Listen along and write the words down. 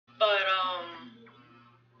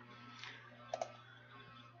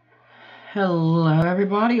Hello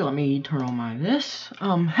everybody, let me turn on my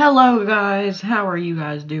hello guys, how are you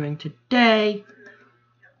guys doing today?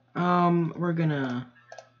 We're gonna,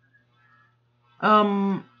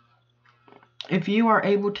 if you are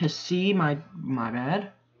able to see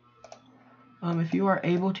if you are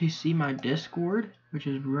able to see my Discord, which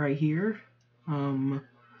is right here,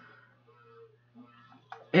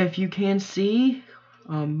 if you can see,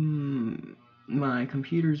 my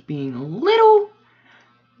computer's being a little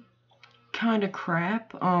kind of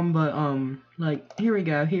crap, like, here we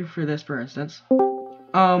go, here for this, for instance,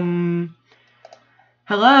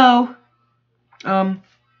 hello,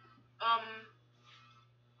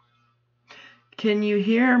 can you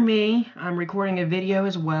hear me? I'm recording a video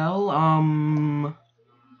as well,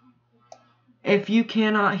 if you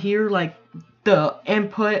cannot hear, like, the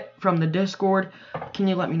input from the Discord, can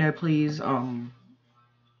you let me know, please,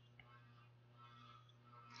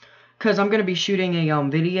 because I'm gonna be shooting a,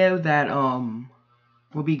 video that,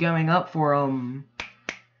 will be going up for,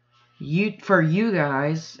 you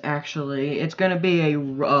guys, actually. It's gonna be a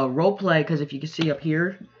roleplay, because if you can see up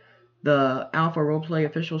here, the Alpha Roleplay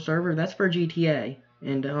official server, that's for GTA,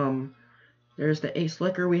 and, there's the Ace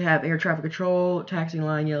Slicker, we have Air Traffic Control, Taxi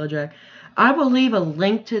Line, Yellowjack. I will leave a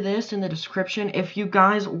link to this in the description if you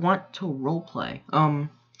guys want to roleplay,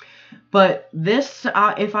 but this,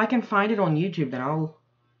 if I can find it on YouTube, then I'll,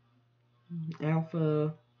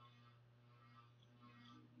 Alpha...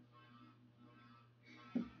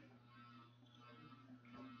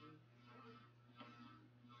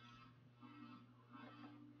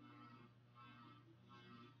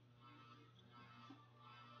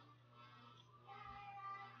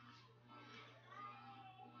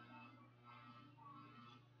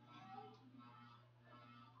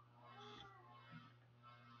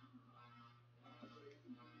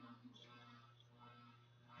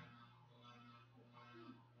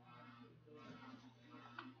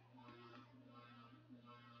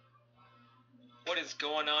 What is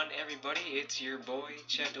going on, everybody? It's your boy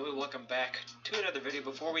Chad Doyle. Welcome back to another video.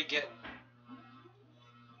 Before we get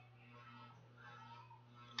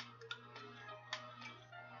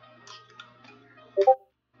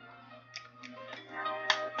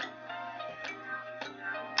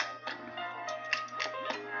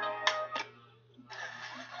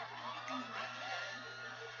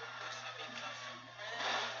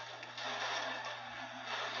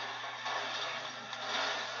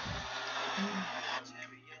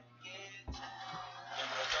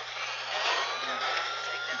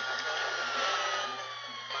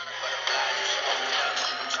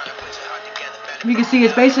You can see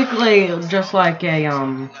it's basically just like a,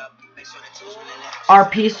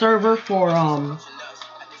 RP server for,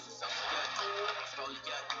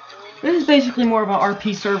 this is basically more of an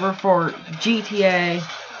RP server for GTA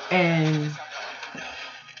and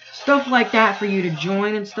stuff like that for you to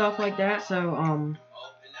join and stuff like that, so,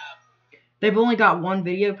 they've only got one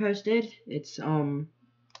video posted. It's,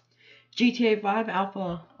 GTA 5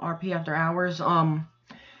 Alpha RP After Hours.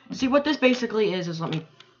 See, what this basically is let me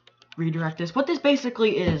redirect this. What this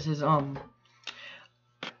basically is, it's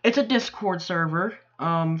a Discord server,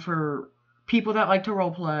 for people that like to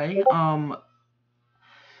roleplay.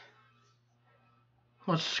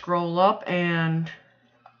 Let's scroll up and...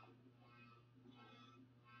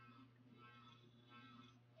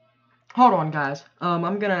 Hold on, guys.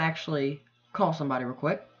 I'm gonna actually call somebody real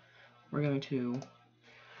quick. We're going to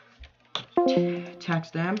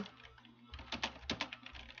text them.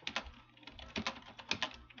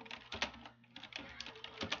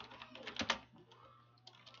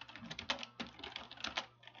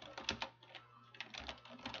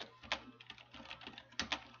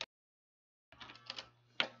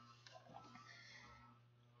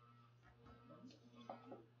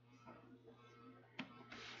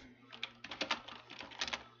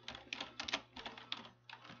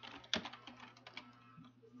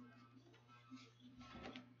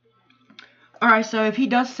 Alright, so if he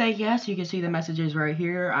does say yes, you can see the messages right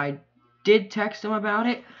here. I did text him about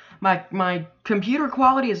it. My computer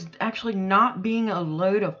quality is actually not being a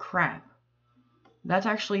load of crap. That's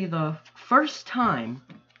actually the first time.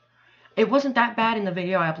 It wasn't that bad in the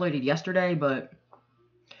video I uploaded yesterday, but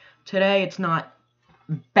today it's not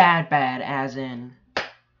bad as in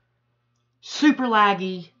super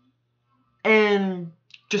laggy and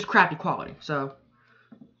just crappy quality. So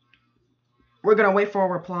we're gonna wait for a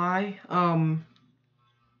reply.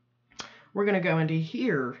 We're gonna go into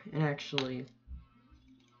here and actually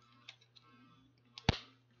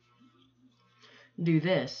do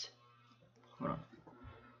this. Hold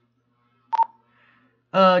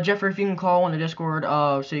on. Jeffrey, if you can call on the Discord,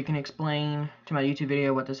 so you can explain to my YouTube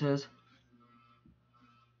video what this is.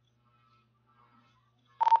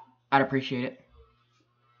 I'd appreciate it.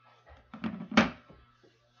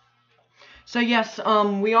 So yes,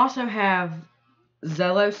 we also have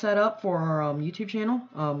Zello set up for our YouTube channel.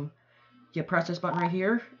 You press this button right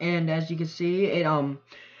here, and as you can see,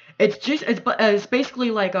 it's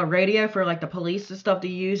basically like a radio for like the police and stuff to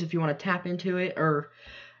use if you want to tap into it. Or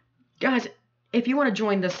guys, if you want to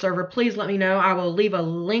join this server, please let me know. I will leave a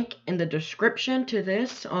link in the description to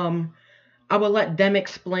this. I will let them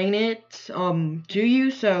explain it to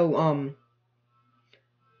you. So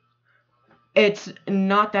it's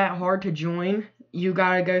not that hard to join. You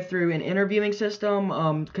gotta go through an interviewing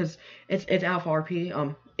system, because it's Alpha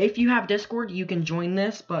RP. If you have Discord, you can join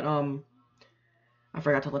this, but I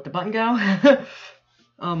forgot to let the button go.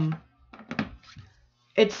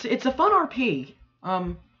 It's a fun RP.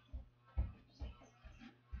 I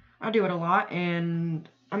do it a lot, and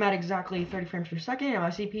I'm at exactly 30 frames per second, and my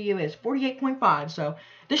CPU is 48.5, so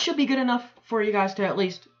this should be good enough for you guys to, at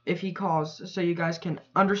least if he calls, so you guys can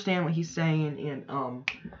understand what he's saying in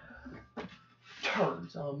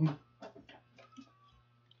terms.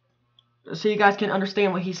 So you guys can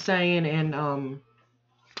understand what he's saying, and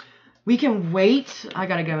we can wait. I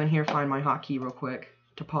gotta go in here find my hotkey real quick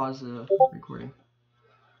to pause the recording.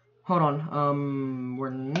 Hold on.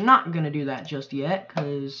 We're not gonna do that just yet,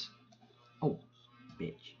 cause oh,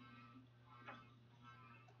 bitch.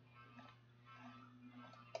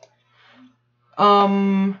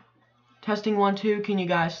 Testing 1 2. Can you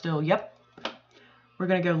guys still? Yep. We're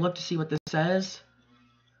gonna go look to see what this says.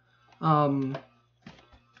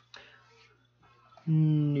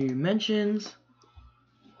 New mentions.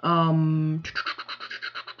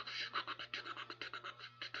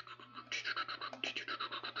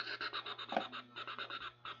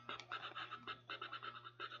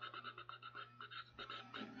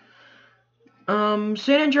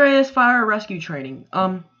 San Andreas Fire Rescue Training.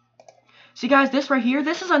 See guys, this right here,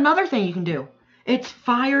 this is another thing you can do. It's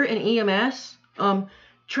fire and EMS,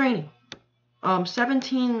 training.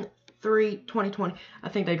 17/3/2020. I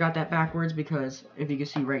think they got that backwards because if you can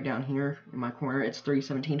see right down here in my corner, it's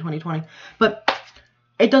 3/17/2020. But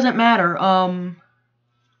it doesn't matter.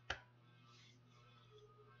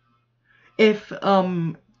 If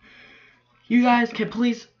you guys could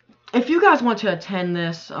please, if you guys want to attend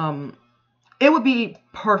this, it would be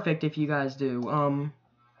perfect if you guys do.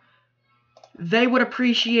 They would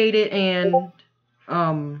appreciate it, and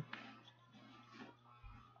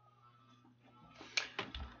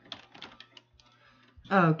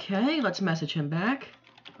okay, let's message him back.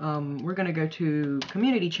 We're gonna go to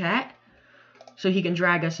community chat so he can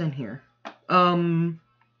drag us in here.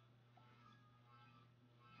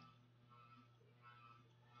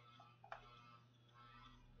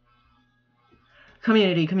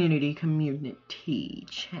 Community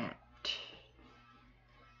chat.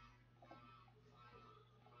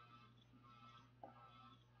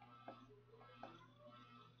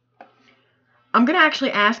 I'm gonna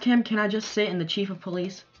actually ask him, can I just sit in the chief of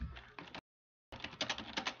police?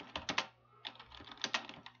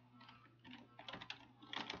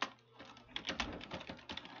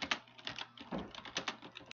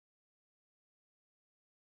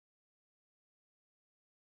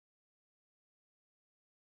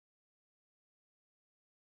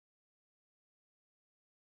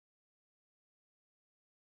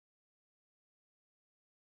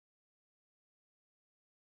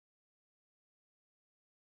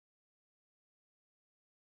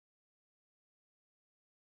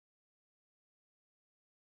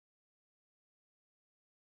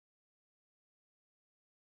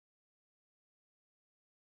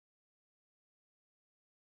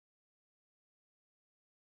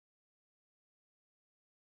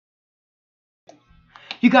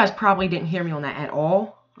 You guys probably didn't hear me on that at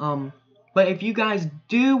all. But if you guys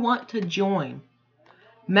do want to join,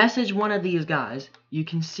 message one of these guys. You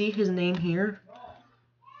can see his name here.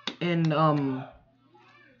 And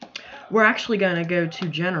we're actually gonna go to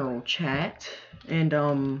general chat and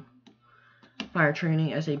fire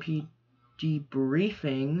training SAP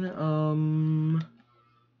debriefing.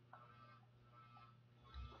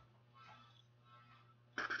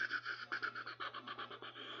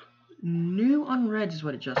 New unread is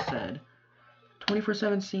what it just said.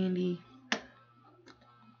 24/7 Sandy.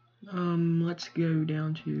 Let's go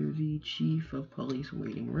down to the chief of police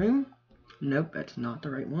waiting room. Nope, that's not the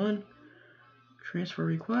right one. Transfer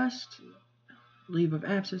request. Leave of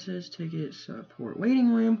absences. Ticket support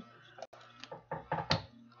waiting room.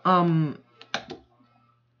 I'm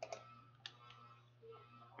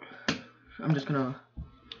just gonna.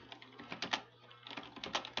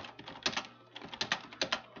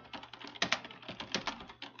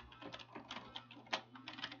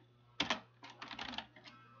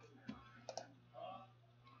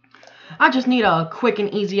 I just need a quick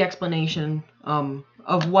and easy explanation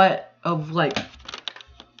of what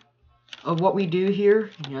we do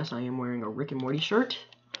here. Yes, I am wearing a Rick and Morty shirt.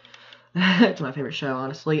 It's my favorite show,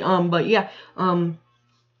 honestly. But yeah,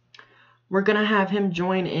 we're gonna have him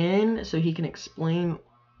join in so he can explain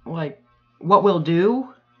like what we'll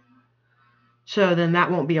do. So then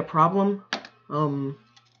that won't be a problem. But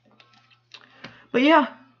yeah,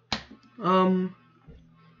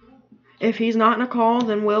 if he's not in a call,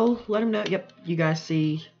 then we'll let him know. Yep, you guys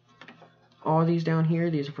see all these down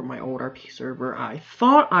here. These are from my old RP server. I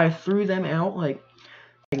thought I threw them out like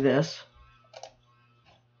this.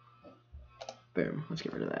 Boom. Let's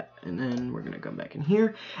get rid of that. And then we're gonna come back in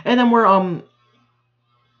here. And then we're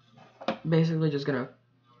basically just gonna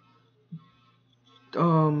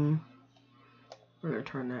we're gonna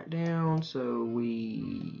turn that down so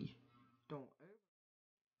we don't,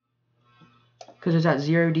 because it's at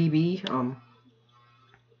 0 dB.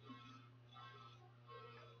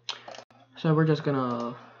 So we're just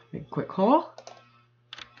gonna make a quick call.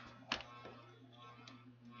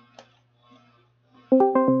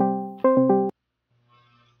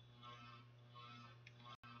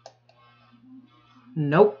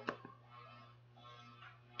 Nope.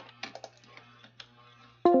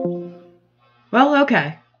 Well,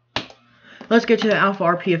 okay. Let's get to the Alpha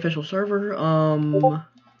RP official server.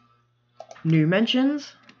 New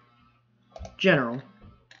mentions. General.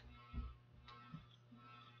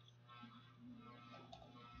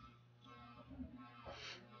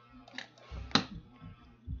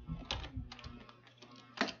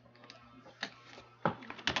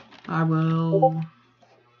 I will,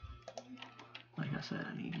 like I said,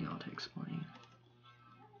 I need y'all to explain.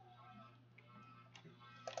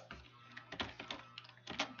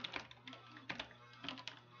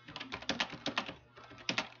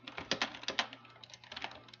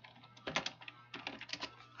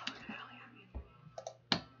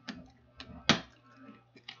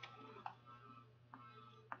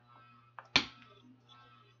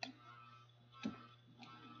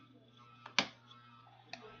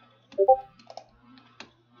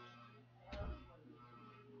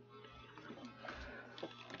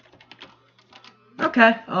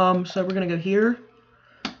 Okay, so we're gonna go here,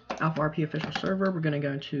 Alpha RP official server. We're gonna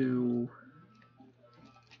go to,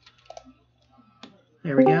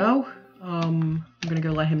 there we go. I'm gonna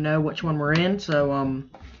go let him know which one we're in. So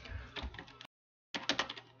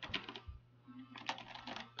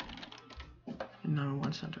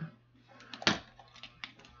 911 center.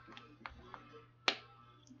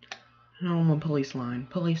 911 police line.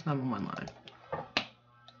 Police 911 line.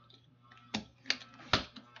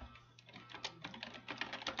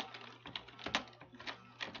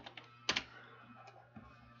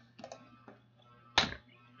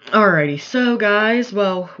 Alrighty, so guys,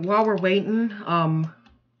 well, while we're waiting, I'm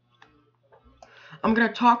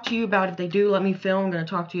gonna talk to you about, if they do let me film, I'm gonna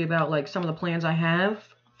talk to you about like some of the plans I have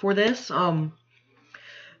for this.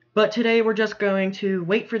 But today we're just going to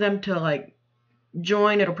wait for them to like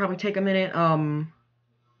join. It'll probably take a minute.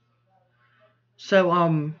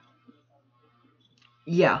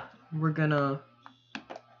 Yeah, we're gonna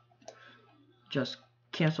just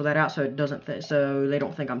cancel that out so it doesn't so they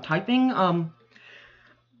don't think I'm typing.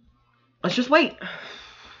 Let's just wait.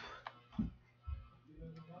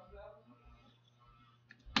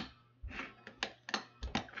 I'm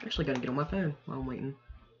actually gonna get on my phone while I'm waiting.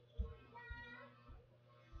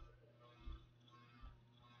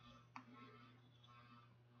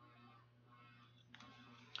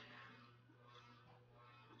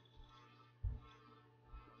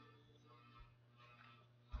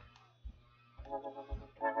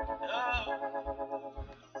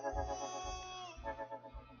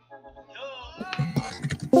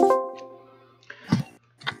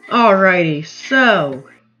 Alrighty, so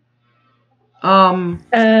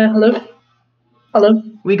hello. Hello.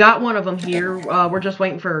 We got one of them here. I'm just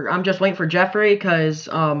waiting for Jeffrey, because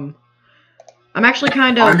I'm actually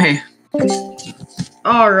kind of. I'm here.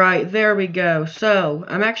 Alright, there we go. So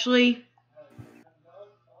I'm actually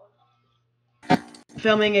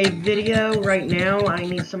filming a video right now. I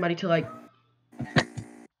need somebody to like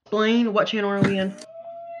explain. What channel are we in?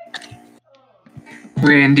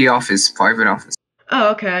 We're in the office, private office.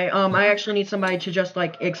 Oh, okay. I actually need somebody to just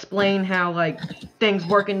like explain how like things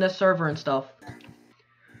work in this server and stuff.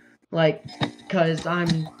 Like, cause I'm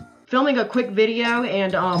filming a quick video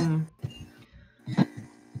and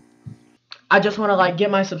I just want to like get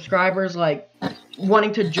my subscribers like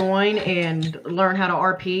wanting to join and learn how to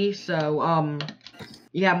RP. So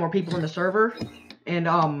you have more people in the server, and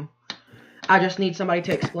I just need somebody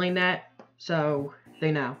to explain that so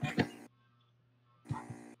they know.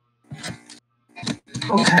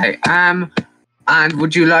 Okay. And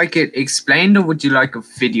would you like it explained or would you like a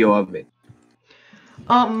video of it?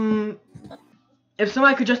 If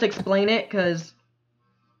somebody could just explain it, cause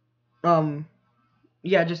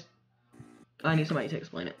yeah, just I need somebody to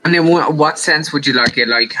explain it. And in what sense would you like it?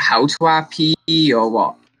 Like how to RP or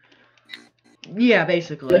what? Yeah,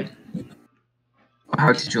 basically.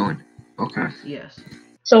 How to join? Okay. Yes.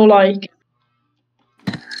 So like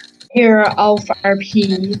here at Alpha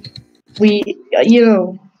RP, we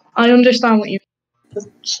I understand what you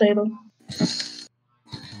say though.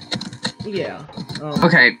 Yeah.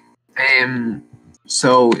 Okay.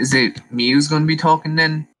 So is it me who's gonna be talking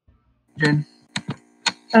then, Jen?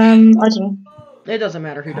 I don't know. It doesn't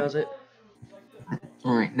matter who does it.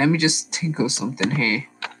 All right. Let me just think of something here.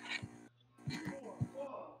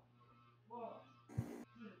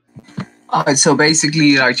 Alright, so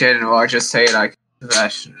basically, like, Jen, or just say like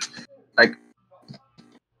that, like,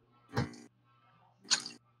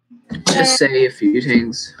 just say a few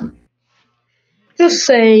things. Just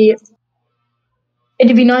say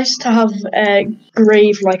it'd be nice to have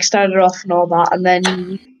Grave like started off and all that, and then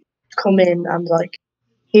you come in and like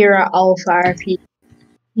here at Alpha RP,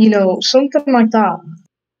 something like that.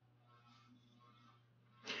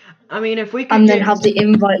 I mean, if we could and then have the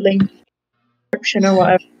invite link description or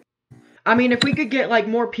whatever. I mean, if we could get like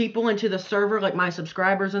more people into the server, like my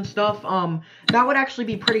subscribers and stuff, that would actually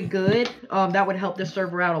be pretty good. That would help the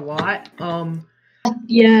server out a lot.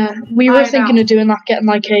 Yeah, we were thinking of doing that, getting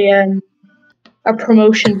like a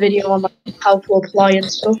promotion video on like how to apply and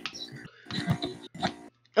stuff.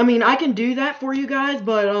 I mean, I can do that for you guys,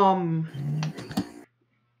 but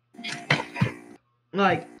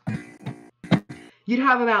like you'd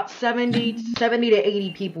have about 70 to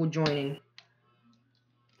 80 people joining.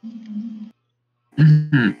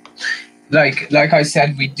 Mm-hmm. Like I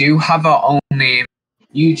said, we do have our own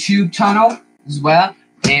YouTube channel as well.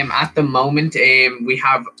 At the moment, we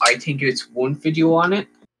have, I think it's one video on it.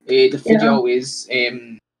 The video is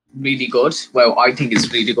really good. Well, I think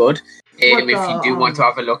it's really good. If you do want to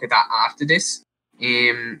have a look at that after this,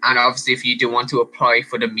 and obviously if you do want to apply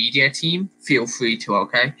for the media team, feel free to.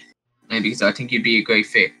 Okay, because I think you'd be a great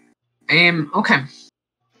fit. Okay.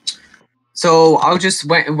 So I'll just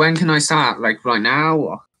when can I start? Like right now?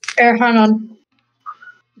 Or? Hang on.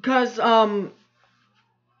 Cause I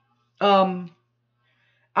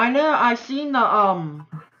know I seen the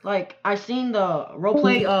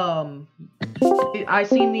roleplay I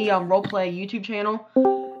seen the roleplay YouTube channel,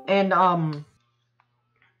 and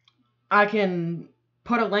I can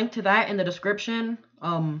put a link to that in the description.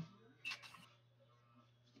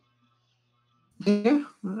 Yeah,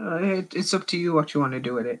 it's up to you what you want to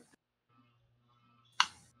do with it.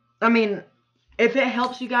 I mean, if it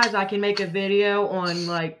helps you guys, I can make a video on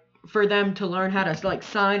like for them to learn how to like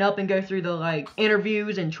sign up and go through the like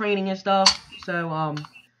interviews and training and stuff. So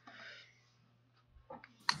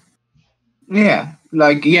yeah,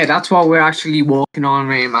 that's what we're actually working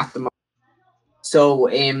on at the moment. So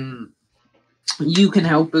you can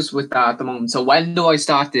help us with that at the moment. So when do I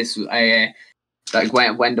start this? Like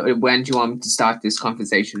when do you want me to start this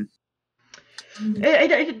conversation?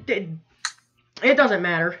 It doesn't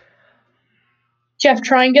matter. Jeff,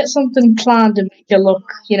 try and get something planned to make it look,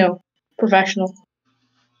 professional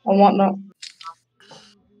and whatnot.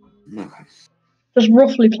 Okay. Just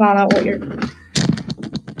roughly plan out what you're.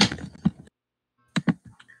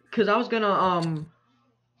 Cause I was gonna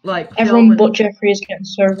like everyone but Jeffrey is getting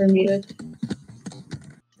server muted.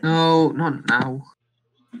 No, not now.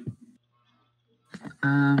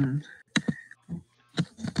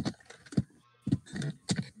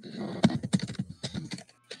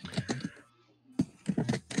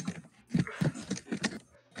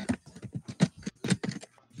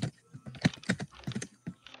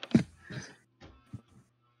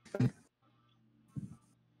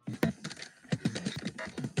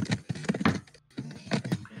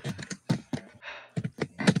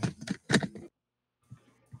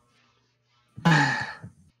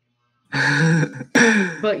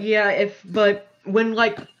 But yeah, when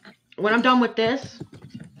I'm done with this,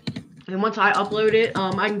 and once I upload it,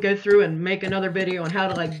 I can go through and make another video on how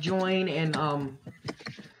to like join and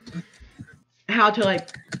how to like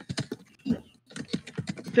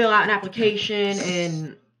fill out an application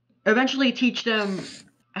and eventually teach them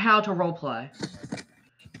how to roleplay.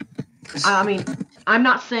 I mean, I'm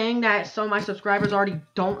not saying that some of my subscribers already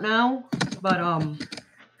don't know, but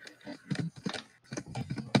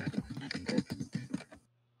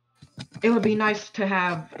it would be nice to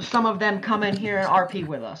have some of them come in here and RP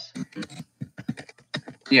with us.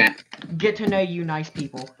 Yeah. Get to know you nice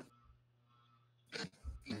people.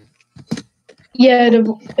 Yeah,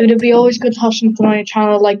 it'd be always good to have something on your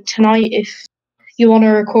channel. Like tonight, if you want to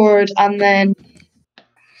record, and then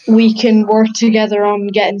we can work together on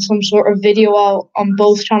getting some sort of video out on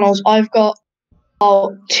both channels. I've got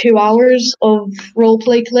about 2 hours of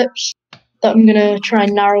roleplay clips that I'm gonna try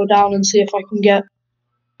and narrow down and see if I can get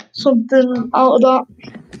something out of that.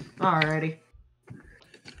 Alrighty.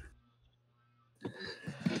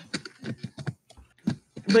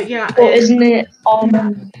 But yeah, But isn't it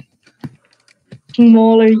on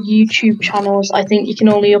smaller YouTube channels? I think you can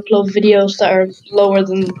only upload videos that are lower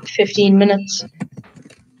than 15 minutes.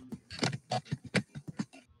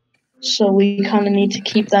 So we kind of need to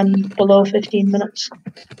keep them below 15 minutes.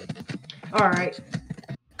 alright.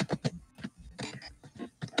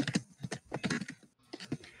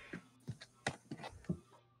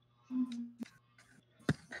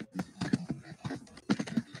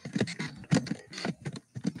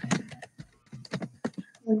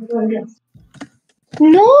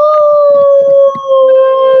 No!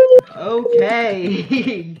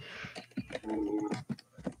 Okay.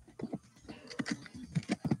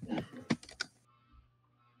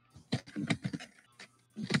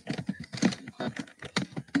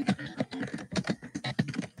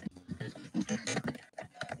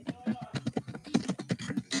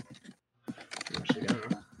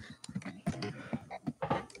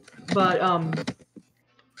 But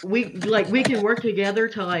we can work together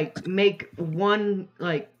to like make one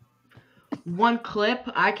clip.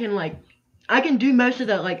 I can do most of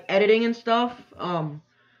the like editing and stuff.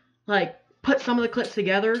 Like put some of the clips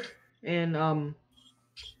together and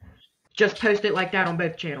just post it like that on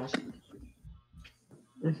both channels.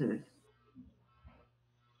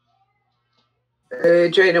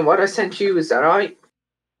 Jaden, what I sent you, is that right?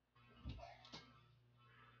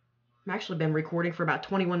 I've actually been recording for about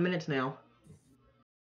 21 minutes now.